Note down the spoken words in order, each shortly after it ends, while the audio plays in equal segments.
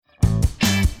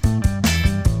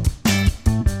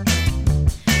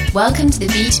Welcome to the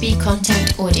B2B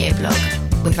Content Audio Blog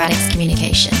with Radix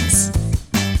Communications.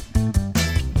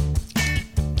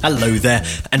 Hello there,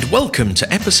 and welcome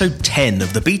to episode 10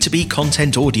 of the B2B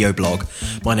Content Audio Blog.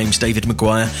 My name's David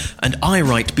Maguire, and I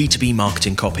write B2B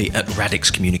marketing copy at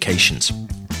Radix Communications.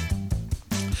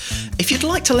 If you'd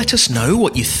like to let us know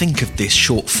what you think of this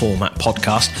short format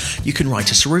podcast, you can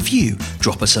write us a review,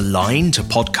 drop us a line to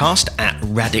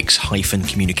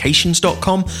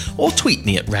podcast@radix-communications.com or tweet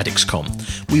me at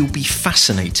radixcom. We will be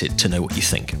fascinated to know what you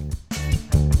think.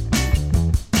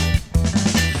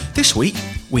 This week,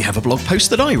 we have a blog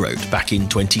post that I wrote back in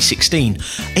 2016,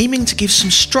 aiming to give some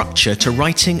structure to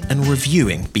writing and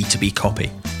reviewing B2B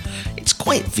copy. It's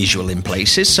quite visual in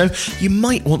places, so you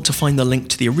might want to find the link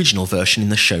to the original version in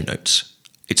the show notes.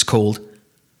 It's called,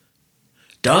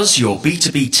 Does Your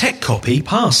B2B Tech Copy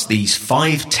Pass These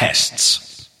 5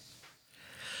 Tests?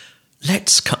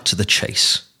 Let's cut to the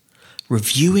chase.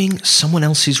 Reviewing someone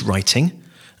else's writing,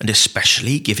 and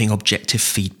especially giving objective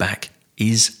feedback,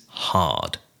 is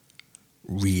hard.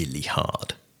 Really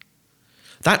hard.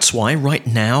 That's why right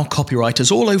now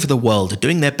copywriters all over the world are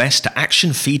doing their best to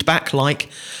action feedback like,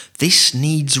 this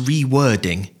needs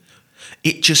rewording,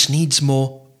 it just needs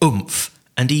more oomph,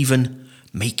 and even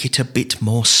make it a bit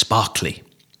more sparkly.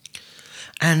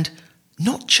 And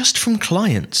not just from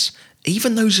clients,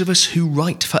 even those of us who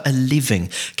write for a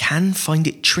living can find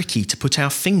it tricky to put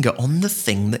our finger on the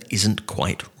thing that isn't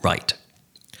quite right.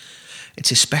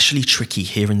 It's especially tricky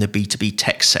here in the B2B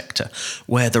tech sector,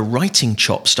 where the writing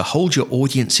chops to hold your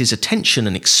audience's attention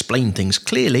and explain things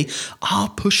clearly are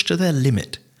pushed to their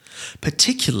limit,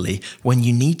 particularly when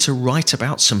you need to write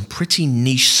about some pretty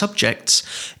niche subjects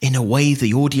in a way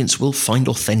the audience will find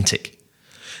authentic.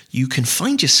 You can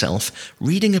find yourself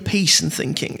reading a piece and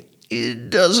thinking, it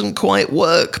doesn't quite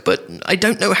work, but I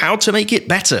don't know how to make it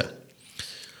better.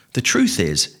 The truth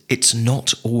is, it's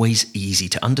not always easy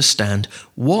to understand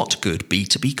what good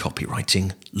B2B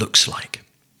copywriting looks like.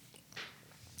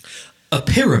 A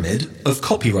pyramid of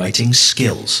copywriting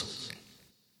skills.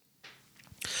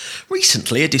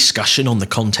 Recently, a discussion on the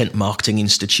Content Marketing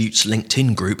Institute's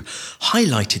LinkedIn group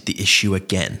highlighted the issue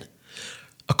again.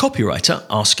 A copywriter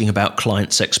asking about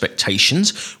clients'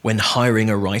 expectations when hiring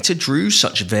a writer drew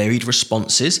such varied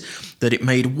responses that it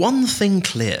made one thing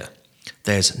clear.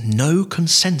 There's no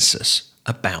consensus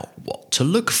about what to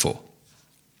look for.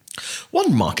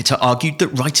 One marketer argued that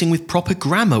writing with proper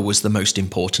grammar was the most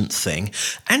important thing,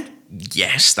 and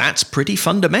yes, that's pretty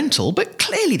fundamental, but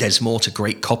clearly there's more to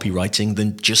great copywriting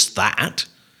than just that.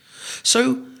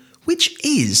 So, which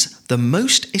is the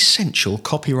most essential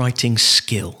copywriting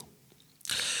skill?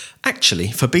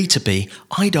 Actually, for B2B,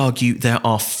 I'd argue there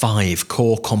are 5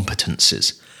 core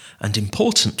competencies. And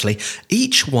importantly,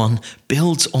 each one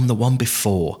builds on the one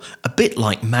before, a bit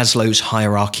like Maslow's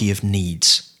hierarchy of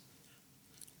needs.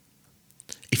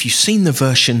 If you've seen the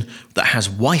version that has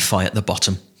Wi-Fi at the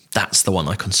bottom, that's the one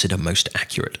I consider most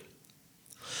accurate.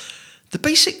 The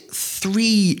basic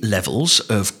 3 levels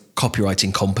of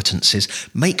copywriting competencies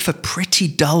make for pretty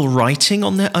dull writing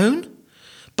on their own,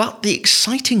 but the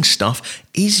exciting stuff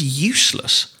is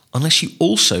useless unless you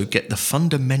also get the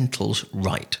fundamentals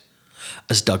right.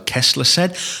 As Doug Kessler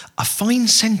said, a fine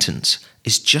sentence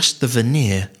is just the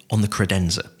veneer on the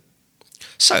credenza.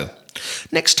 So,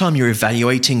 next time you're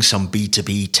evaluating some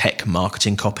B2B tech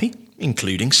marketing copy,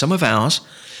 including some of ours,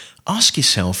 ask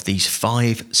yourself these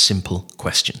 5 simple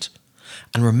questions.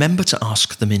 And remember to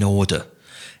ask them in order.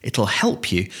 It'll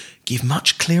help you give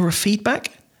much clearer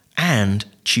feedback and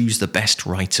choose the best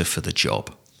writer for the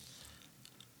job.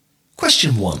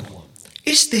 Question 1.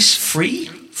 Is this free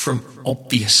from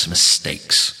obvious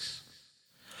mistakes?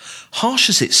 Harsh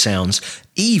as it sounds,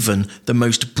 even the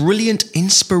most brilliant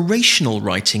inspirational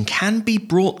writing can be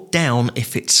brought down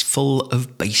if it's full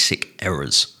of basic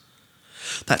errors.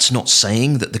 That's not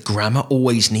saying that the grammar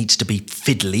always needs to be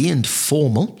fiddly and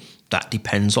formal. That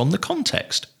depends on the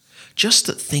context. Just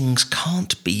that things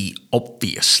can't be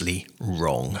obviously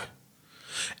wrong.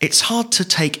 It's hard to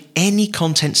take any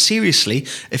content seriously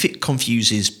if it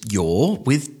confuses your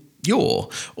with your,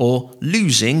 or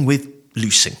losing with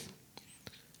loosing.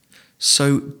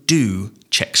 So do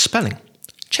check spelling,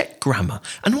 check grammar,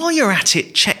 and while you're at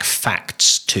it, check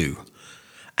facts too.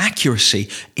 Accuracy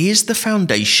is the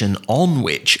foundation on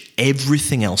which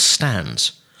everything else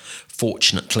stands.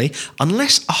 Fortunately,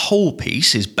 unless a whole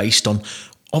piece is based on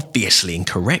obviously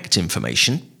incorrect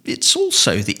information, it's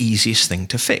also the easiest thing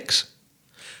to fix.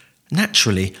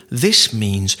 Naturally, this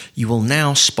means you will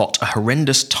now spot a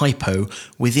horrendous typo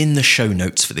within the show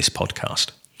notes for this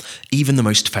podcast. Even the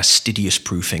most fastidious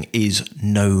proofing is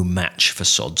no match for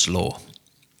Sod's Law.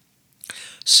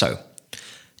 So,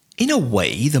 In a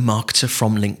way, the marketer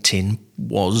from LinkedIn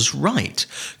was right.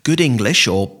 Good English,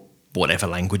 or whatever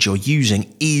language you're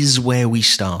using, is where we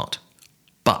start.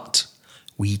 But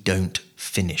we don't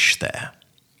finish there.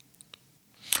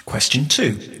 Question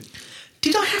 2.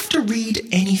 Did I have to read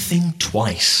anything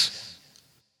twice?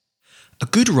 A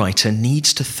good writer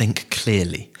needs to think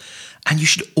clearly, and you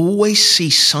should always see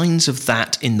signs of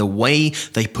that in the way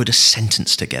they put a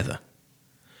sentence together.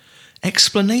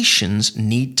 Explanations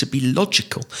need to be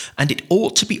logical, and it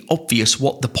ought to be obvious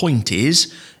what the point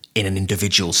is in an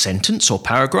individual sentence or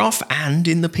paragraph and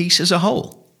in the piece as a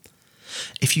whole.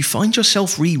 If you find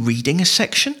yourself rereading a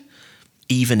section,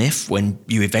 even if when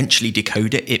you eventually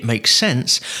decode it, it makes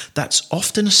sense, that's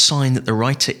often a sign that the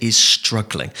writer is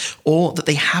struggling or that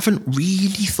they haven't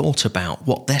really thought about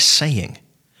what they're saying.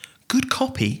 Good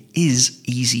copy is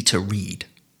easy to read.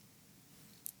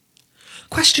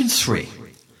 Question 3.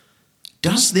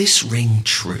 Does this ring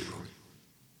true?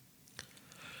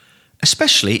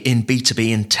 Especially in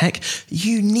B2B and tech,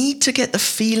 you need to get the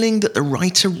feeling that the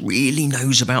writer really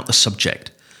knows about the subject.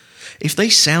 If they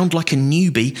sound like a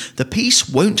newbie, the piece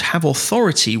won't have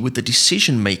authority with the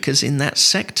decision makers in that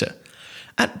sector.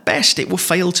 At best, it will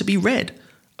fail to be read.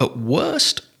 At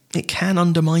worst, it can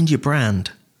undermine your brand.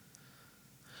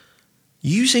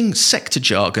 Using sector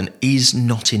jargon is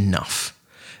not enough.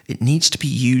 It needs to be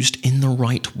used in the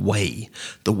right way,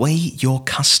 the way your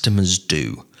customers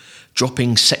do.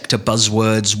 Dropping sector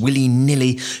buzzwords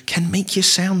willy-nilly can make you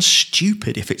sound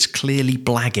stupid if it's clearly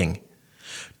blagging.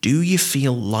 Do you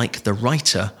feel like the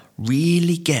writer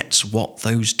really gets what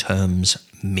those terms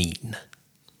mean?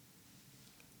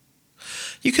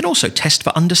 You can also test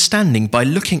for understanding by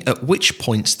looking at which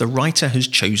points the writer has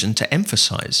chosen to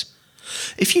emphasize.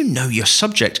 If you know your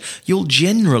subject, you'll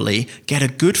generally get a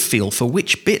good feel for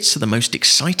which bits are the most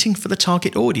exciting for the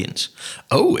target audience.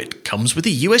 Oh, it comes with a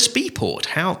USB port.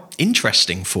 How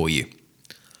interesting for you.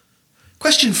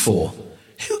 Question 4.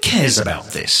 Who cares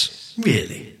about this,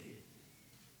 really?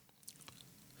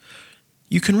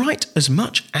 You can write as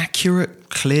much accurate,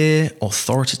 clear,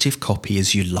 authoritative copy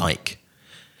as you like.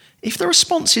 If the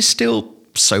response is still,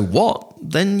 so what,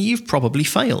 then you've probably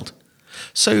failed.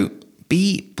 So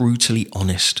be brutally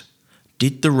honest.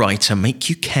 Did the writer make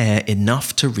you care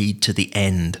enough to read to the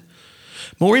end?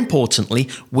 More importantly,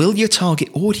 will your target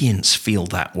audience feel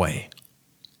that way?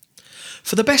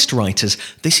 For the best writers,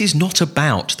 this is not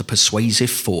about the persuasive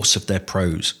force of their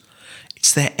prose.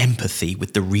 It's their empathy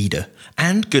with the reader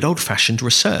and good old-fashioned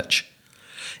research.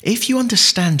 If you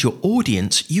understand your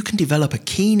audience, you can develop a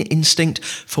keen instinct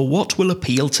for what will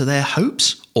appeal to their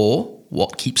hopes or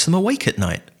what keeps them awake at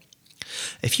night.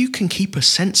 If you can keep a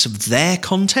sense of their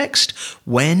context,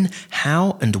 when,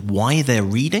 how, and why they're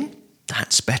reading,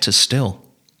 that's better still.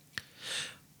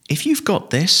 If you've got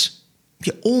this,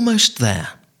 you're almost there.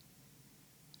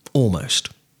 Almost.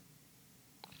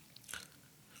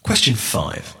 Question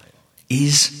 5.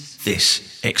 Is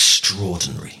this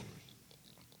extraordinary?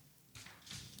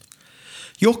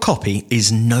 Your copy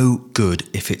is no good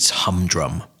if it's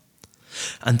humdrum.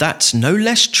 And that's no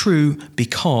less true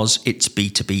because it's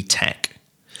B2B tech.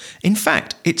 In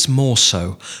fact, it's more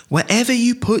so. Wherever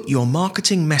you put your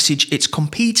marketing message, it's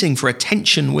competing for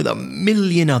attention with a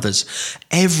million others.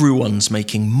 Everyone's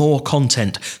making more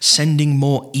content, sending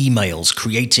more emails,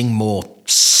 creating more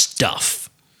stuff.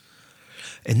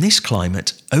 In this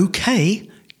climate, okay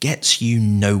gets you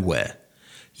nowhere.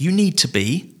 You need to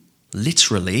be,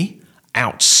 literally,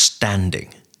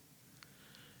 outstanding.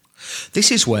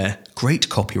 This is where great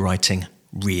copywriting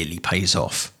really pays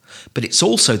off. But it's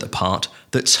also the part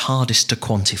that's hardest to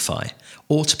quantify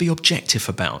or to be objective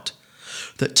about,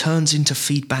 that turns into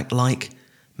feedback like,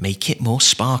 make it more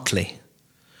sparkly.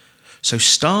 So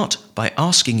start by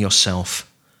asking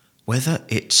yourself whether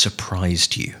it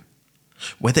surprised you,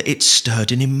 whether it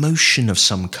stirred an emotion of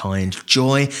some kind,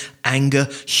 joy, anger,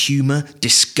 humour,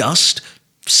 disgust,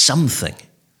 something.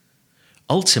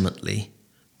 Ultimately,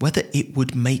 whether it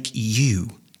would make you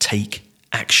take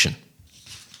action.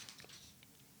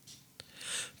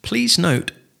 Please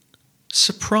note,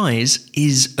 surprise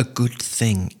is a good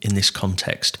thing in this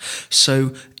context.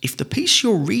 So if the piece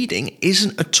you're reading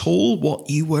isn't at all what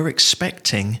you were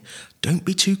expecting, don't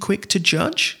be too quick to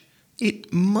judge.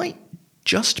 It might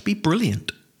just be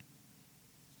brilliant.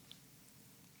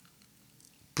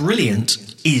 Brilliant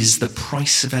is the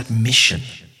price of admission.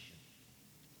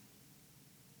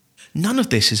 None of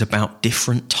this is about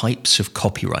different types of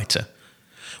copywriter.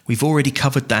 We've already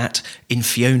covered that in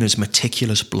Fiona's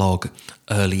meticulous blog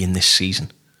early in this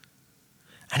season.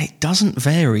 And it doesn't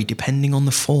vary depending on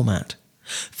the format.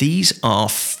 These are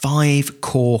 5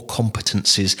 core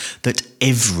competencies that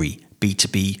every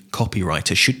B2B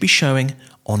copywriter should be showing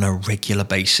on a regular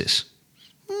basis,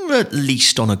 at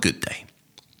least on a good day.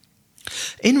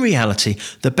 In reality,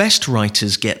 the best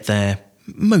writers get there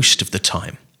most of the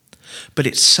time, but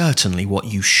it's certainly what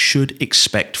you should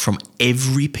expect from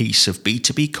every piece of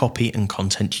B2B copy and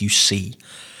content you see.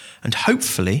 And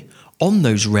hopefully, on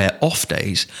those rare off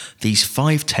days, these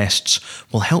 5 tests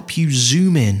will help you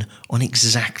zoom in on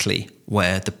exactly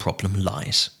where the problem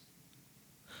lies.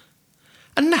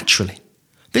 And naturally,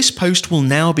 this post will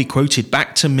now be quoted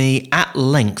back to me at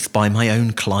length by my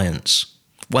own clients.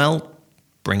 Well,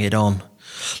 bring it on.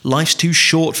 Life's too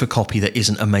short for copy that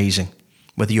isn't amazing,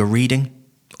 whether you're reading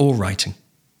or writing.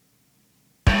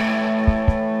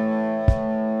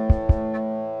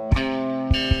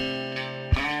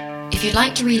 If you'd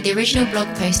like to read the original blog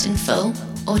post in full,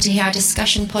 or to hear our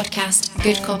discussion podcast,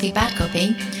 Good Copy, Bad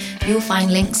Copy, you'll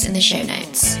find links in the show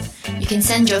notes. You can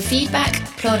send your feedback,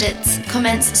 plaudits,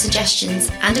 comments, suggestions,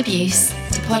 and abuse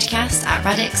to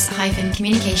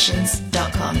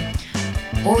podcast@radix-communications.com,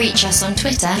 or reach us on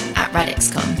Twitter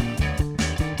 @radixcom.